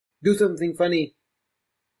Do something funny.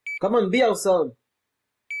 Come on, be awesome.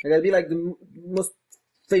 I gotta be like the most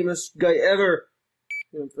famous guy ever.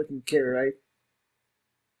 You don't fucking care, right?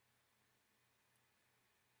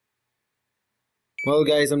 Well,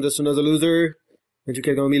 guys, I'm just another loser. And you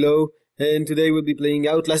can call me low. And today we'll be playing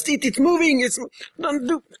Outlast. It's moving! It's... Don't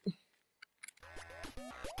do...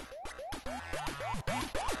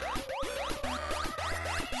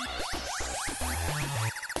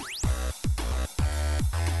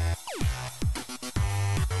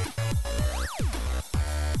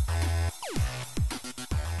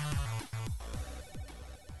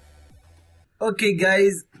 Okay,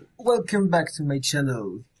 guys, welcome back to my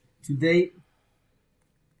channel. Today,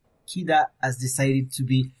 Kida has decided to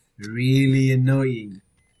be really annoying.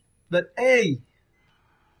 But hey,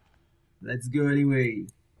 let's go anyway.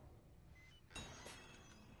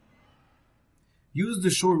 Use the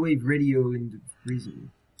shortwave radio in the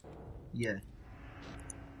prison. Yeah,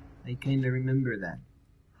 I kinda remember that.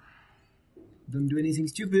 Don't do anything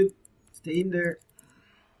stupid. Stay in there.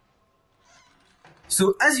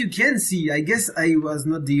 So as you can see, I guess I was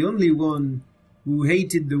not the only one who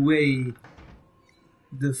hated the way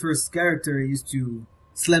the first character used to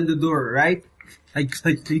slam the door, right? I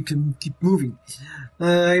can keep moving.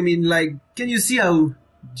 I mean, like, can you see how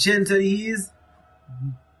gentle he is?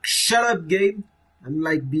 Shut up, game. I'm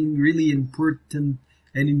like being really important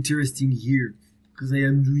and interesting here, because I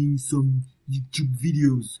am doing some YouTube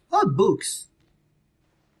videos. Oh, books.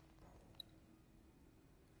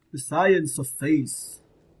 The Science of Face.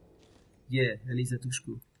 Yeah, Elisa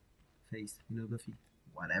Tushko. Face, you know, Buffy.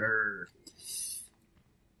 Whatever.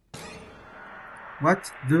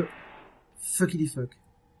 What the fuckity fuck?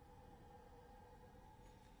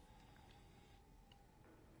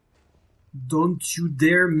 Don't you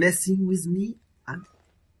dare messing with me.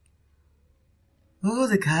 Oh,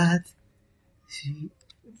 the cat. She...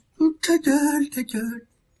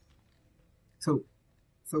 So.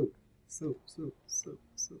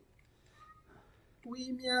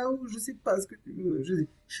 Oui, miaou, je sais pas ce que tu veux. Je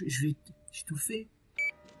tout fait.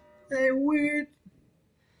 Hey, weird.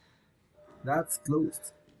 That's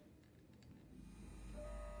closed.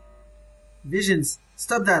 Visions,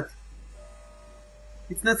 stop that.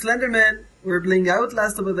 It's not Slenderman. We're playing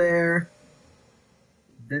Outlast over there.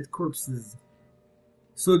 Dead corpses.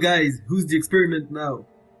 So guys, who's the experiment now?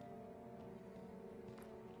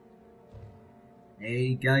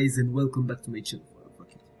 Hey guys, and welcome back to my channel.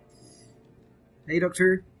 Hey,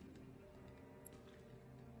 doctor.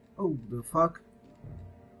 Oh, the fuck?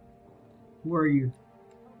 Who are you?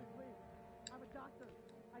 I'm a doctor.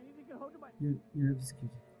 I need to get hold of my... You're not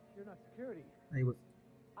security. You're not security. I'm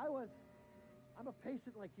a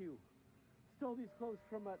patient like you. Stole these clothes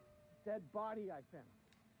from a dead body I found.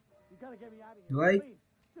 You gotta get me out of here. Do I? Please,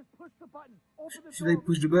 just push the button. Open the Should door. I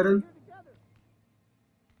push the button?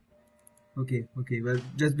 We're Okay, well,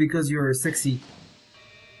 just because you're sexy.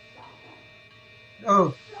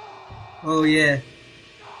 Oh yeah.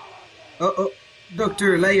 Oh,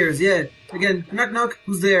 doctor, liars, yeah. Again, knock knock,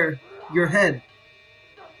 who's there? Your head.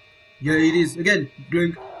 Yeah, it is. Again,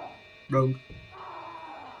 blink. Wrong.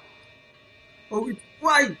 Oh,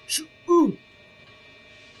 why? Ooh.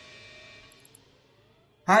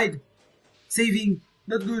 Hide. Saving.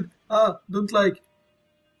 Not good. Don't like.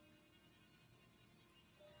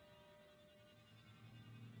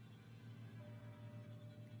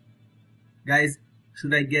 Guys,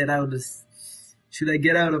 should I get out of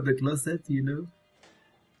the closet, you know?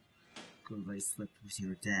 Because I slept with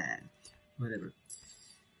your dad. Whatever.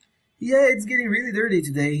 Yeah, it's getting really dirty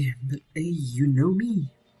today. But hey, you know me.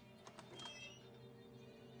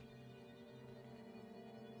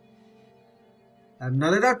 I'm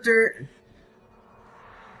not a doctor.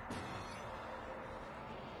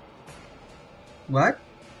 What?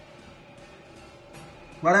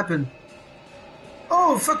 What happened?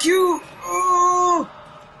 Oh, fuck you! Oh!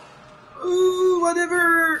 Ooh,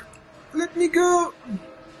 whatever! Let me go!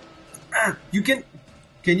 You can...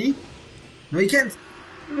 Can he? No, he can't!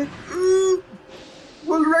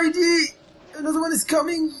 Alrighty! Another one is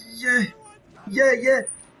coming! Yeah!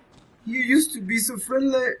 You used to be so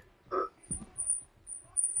friendly!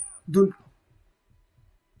 Don't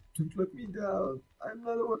let me down. I'm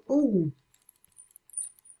not the one... Oh!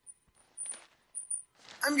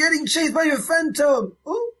 I'm getting chased by a phantom!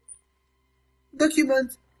 Oh!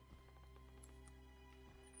 Document!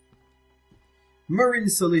 Marine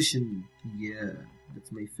solution. Yeah,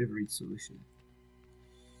 that's my favorite solution.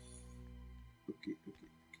 Okay.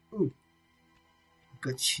 Oh!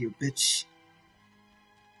 Got you, bitch.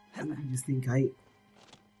 How do you think I...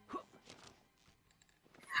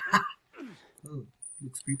 Oh,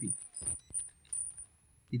 looks creepy.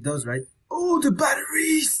 It does, right? Oh, the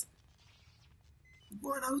batteries!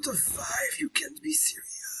 1 out of 5, you can't be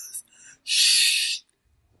serious. Shh!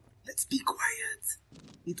 Let's be quiet.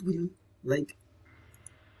 It will, like,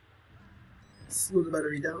 slow the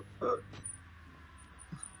battery down.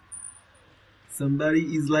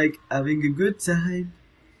 Somebody is, like, having a good time.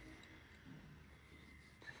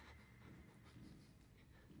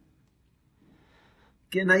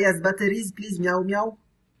 Can I have batteries, please? Meow, meow.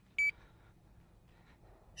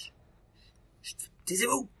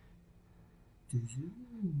 Taisez-vous. Taisez-vous.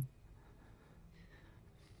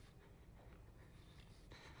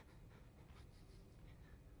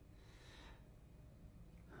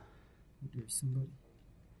 There's somebody.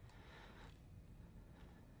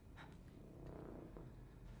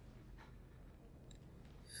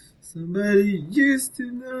 Somebody used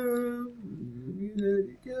to know.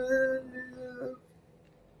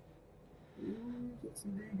 That's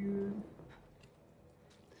really good.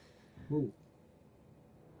 Whoa.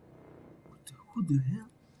 Who the hell?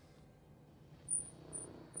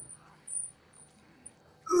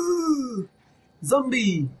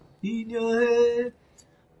 Zombie! In your head.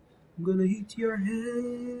 I'm gonna hit your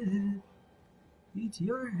head. Hit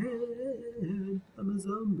your head. I'm a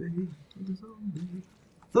zombie. I'm a zombie.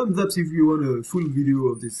 Thumbs up if you want a full video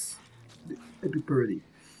of this epic parody.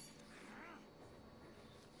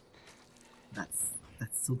 That's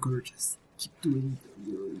so gorgeous. Keep doing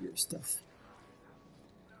your stuff.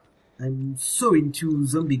 I'm so into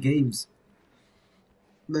zombie games,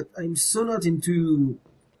 but I'm so not into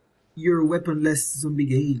your weaponless zombie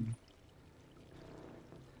game.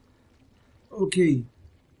 Okay.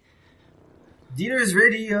 Dinner's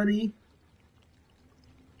ready, honey.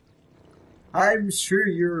 I'm sure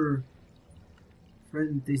your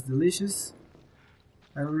friend tastes delicious.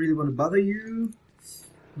 I don't really want to bother you.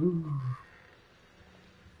 Ooh.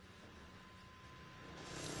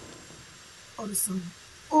 Oh, the sun.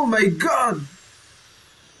 Oh my god!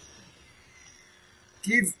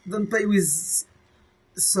 Kids, don't play with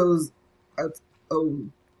saws at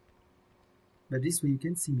home. But this way you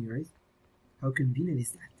can see me, right? How convenient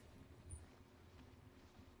is that?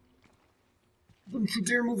 Don't you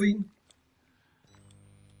dare move in!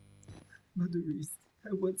 Batteries.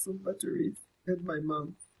 I want some batteries. And my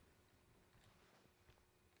mom.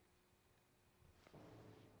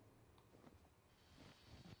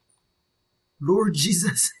 Lord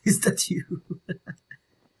Jesus, is that you?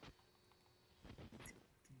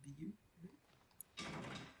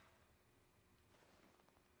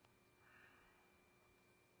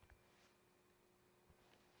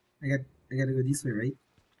 I gotta go this way, right?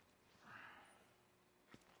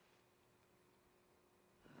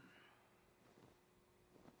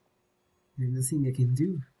 There's nothing I can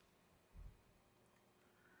do.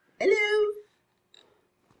 Hello!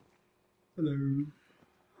 Hello.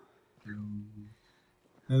 Hello.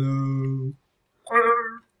 Hello.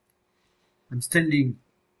 I'm standing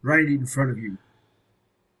right in front of you.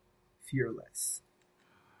 Fearless.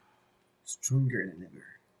 Stronger than ever.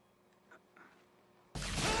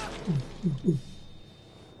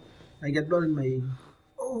 I got blood in my...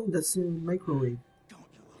 Oh, that's a microwave.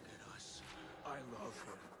 Don't you look at us. I love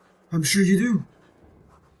her. I'm sure you do.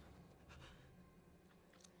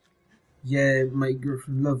 Yeah, my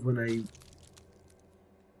girlfriend loved when I...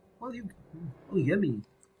 Oh, yummy.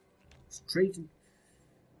 Straight in...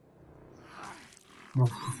 Oh,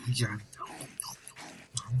 yeah.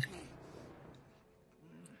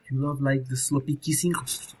 You love like the sloppy kissing?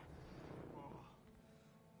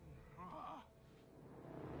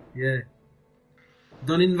 Yeah.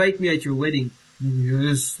 Don't invite me at your wedding.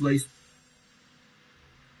 Yes, like...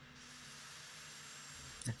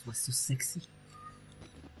 That was so sexy.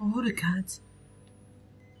 Oh, the cat.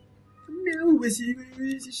 Non, vas-y,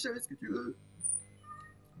 oui, c'est cher, est-ce que tu veux?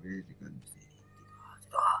 Oui, c'est comme...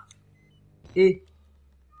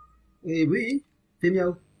 Eh oui, fais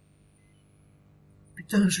miaou.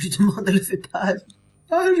 Putain, je lui demande, elle le fait pas.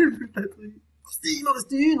 Ah, j'ai plus de batterie. Si, il m'en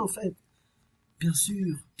reste une, en fait. Bien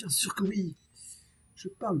sûr que oui. Je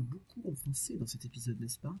parle beaucoup en français dans cet épisode,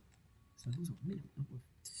 n'est-ce pas? Ça vous emmène.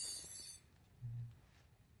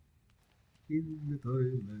 In the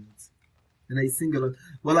toilet. And I sing a lot.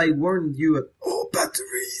 Well, I warned you at... Oh,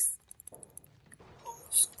 batteries! Oh,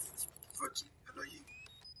 so fucking annoying.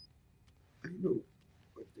 I know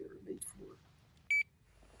what they're made for.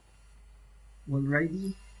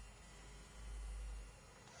 Alrighty.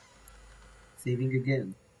 Saving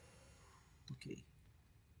again. Okay.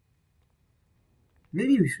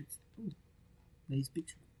 Maybe we should... Oh, nice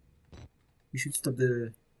picture. We should stop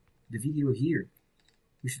the video here.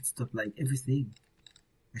 We should stop like everything.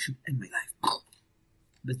 I should end my life.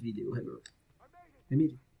 Best video ever. I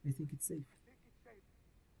made it. I think it's safe. Can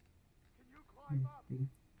you climb up? Yeah. I'm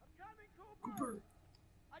coming, Cooper. Cooper!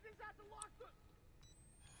 I just have to lock the...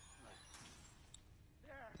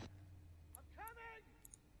 There. I'm coming.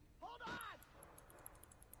 Hold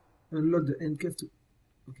on. Unlock the handcuff to...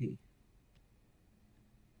 Okay.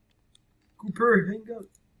 Cooper, hang on.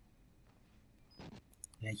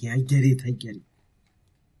 Yeah, I get it.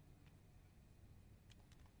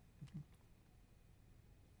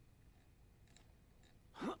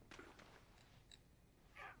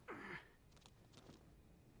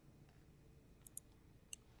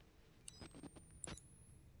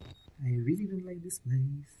 I really don't like this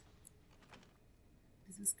place.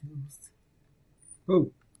 This is closed.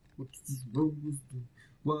 Oh, what is wrong with me?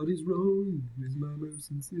 What is wrong with my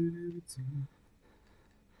sensitivity?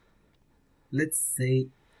 Let's say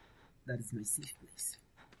that is my safe place.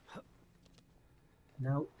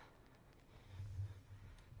 Now,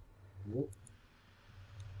 whoa.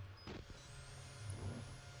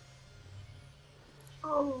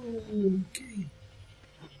 Oh, okay.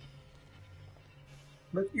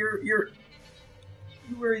 But you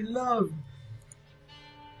were in love.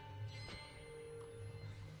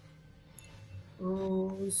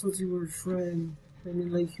 Oh, I thought you were a friend. I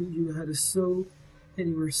mean, like you had a soul, and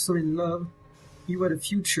you were so in love. You had a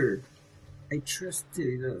future. I trusted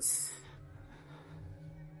in us.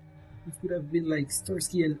 It would have been like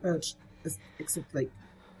Starsky and Hutch, except like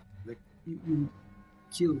you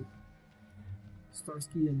killed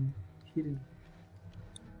Starsky and hit him.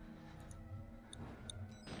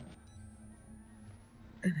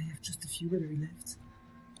 And I have just a few battery left.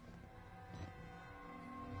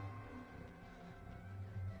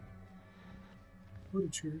 Go to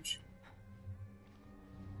church.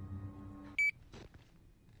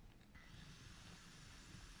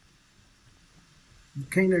 You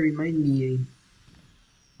kinda remind me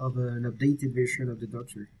of an updated version of the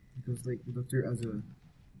Doctor, because like the Doctor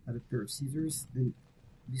had a pair of scissors, and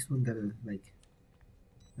this one got a like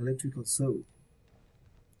electrical saw. What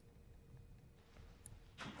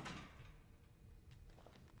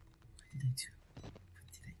did I do?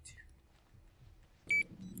 What did I do?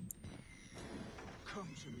 Come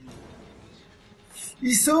to me.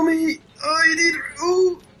 He saw me! Oh, he did!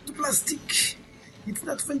 Oh, the plastic! It's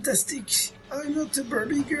not fantastic! I'm not a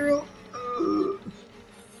Barbie girl!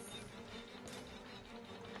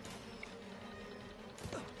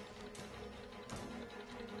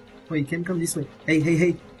 Oh, you can come this way.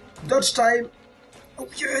 Hey! Dodge time! Oh,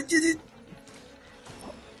 yeah, I did it!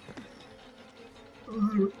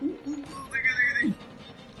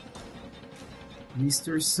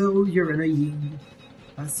 Mr. Soul, you're annoying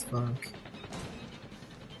as fuck.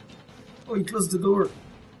 Oh, he closed the door.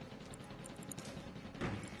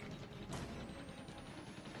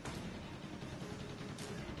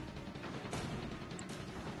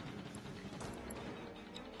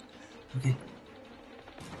 Okay.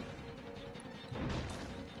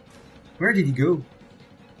 Where did he go?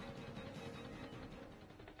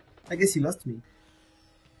 I guess he lost me.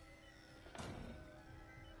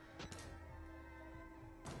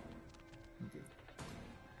 Okay.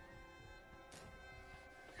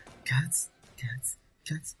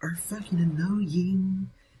 Cats are fucking annoying.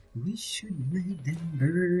 We should make them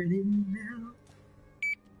burn in now.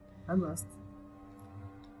 I'm lost.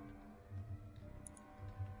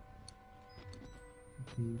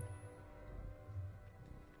 Okay.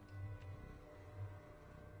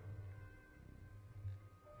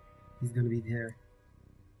 He's gonna be there.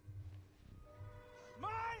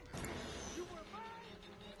 Mine! You were mine!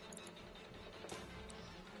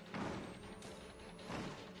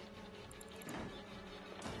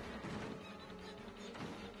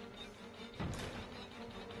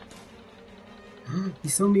 He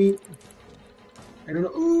saw me. I don't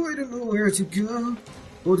know. Oh, I don't know where to go.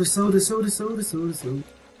 Oh, the soul. I can smell...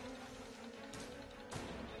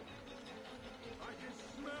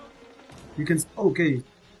 You can. Okay.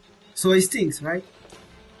 So I stinks, right?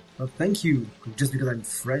 Oh, thank you. Just because I'm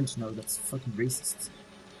French now, that's fucking racist.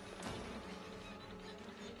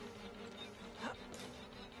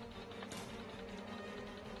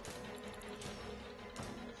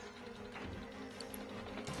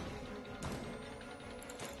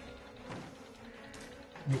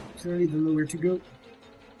 I certainly don't know where to go.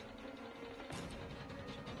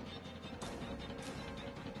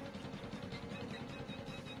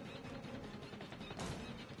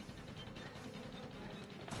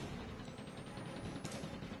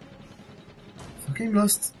 Okay, I'm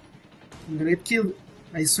lost. I'm gonna get killed.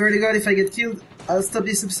 I swear to God, if I get killed, I'll stop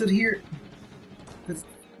this episode here. That's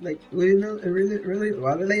like really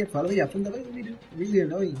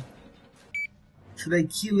annoying. Should I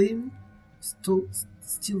kill him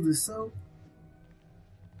Steal the soul.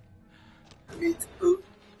 Wait, oh,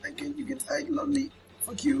 you can hide, lonely.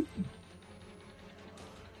 Fuck you.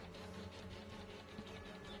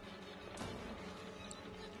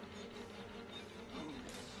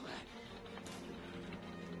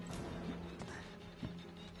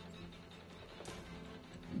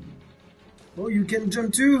 Oh, you can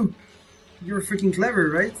jump too! You're freaking clever,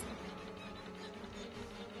 right?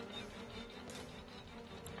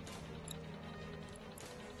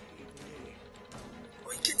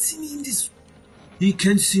 Oh, he can see me in this... He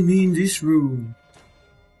can see me in this room.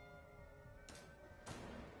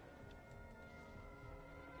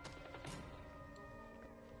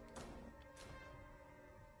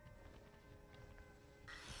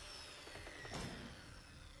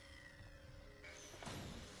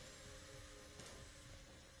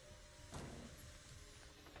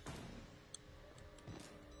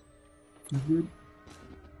 Good.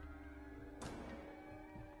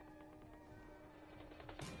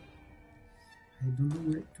 I don't know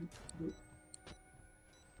where to go.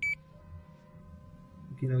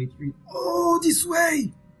 Okay, now it read. Oh, this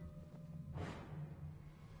way!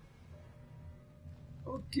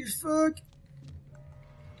 Okay, fuck.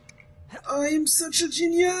 I am such a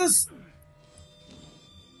genius!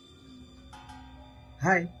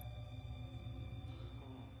 Hi.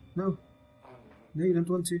 No. No, you don't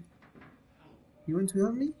want to. You want to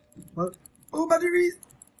help me? Well, oh, batteries!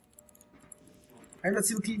 I'm not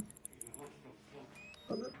silky.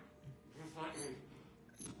 Oh, no.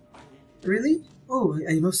 Really? Oh,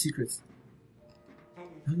 I love secrets.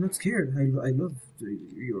 I'm not scared. I love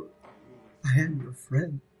your... I am your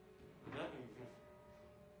friend.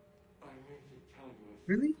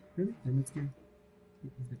 Really? Really? I'm not scared.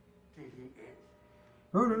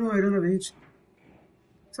 Oh, no, I don't have age.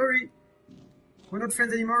 Sorry. We're not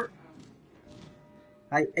friends anymore.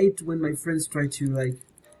 I hate when my friends try to, like,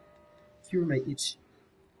 cure my itch.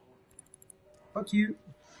 Fuck you.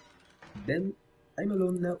 Then, I'm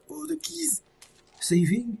alone now. Oh, the keys!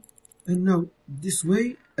 Saving. And now, this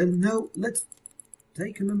way. And now, let's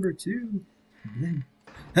take a number 2. Then,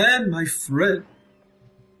 and my friend.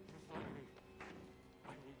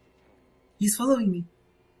 He's following me.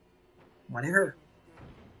 Whatever.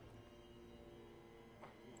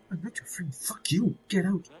 I'm not your friend. Fuck you. Get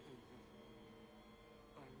out.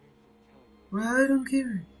 Well, I don't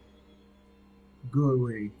care. Go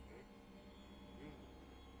away.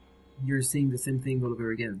 You're saying the same thing all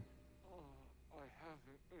over again.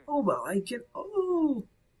 Oh, well, I can... Oh!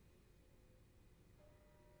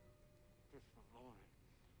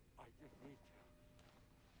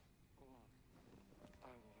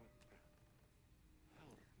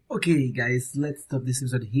 Okay, guys, let's stop this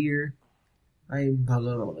episode here.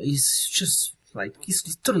 It's just, like,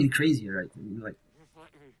 he's totally crazy, right? I mean, like,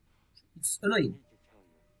 it's annoying.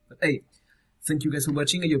 But hey, thank you guys for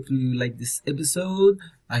watching. I hope you liked this episode.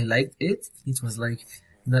 I liked it. It was like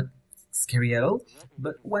not scary at all.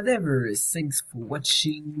 But whatever. Thanks for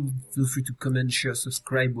watching. Feel free to comment, share,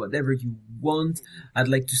 subscribe, whatever you want. I'd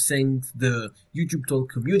like to thank the YouTube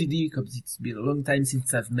Talk community because it's been a long time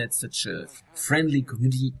since I've met such a friendly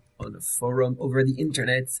community on a forum over the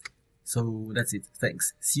internet. So that's it.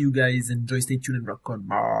 Thanks. See you guys. Enjoy, stay tuned, and rock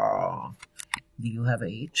on. Do you have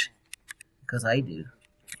age? Because I do.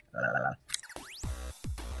 La, la, la.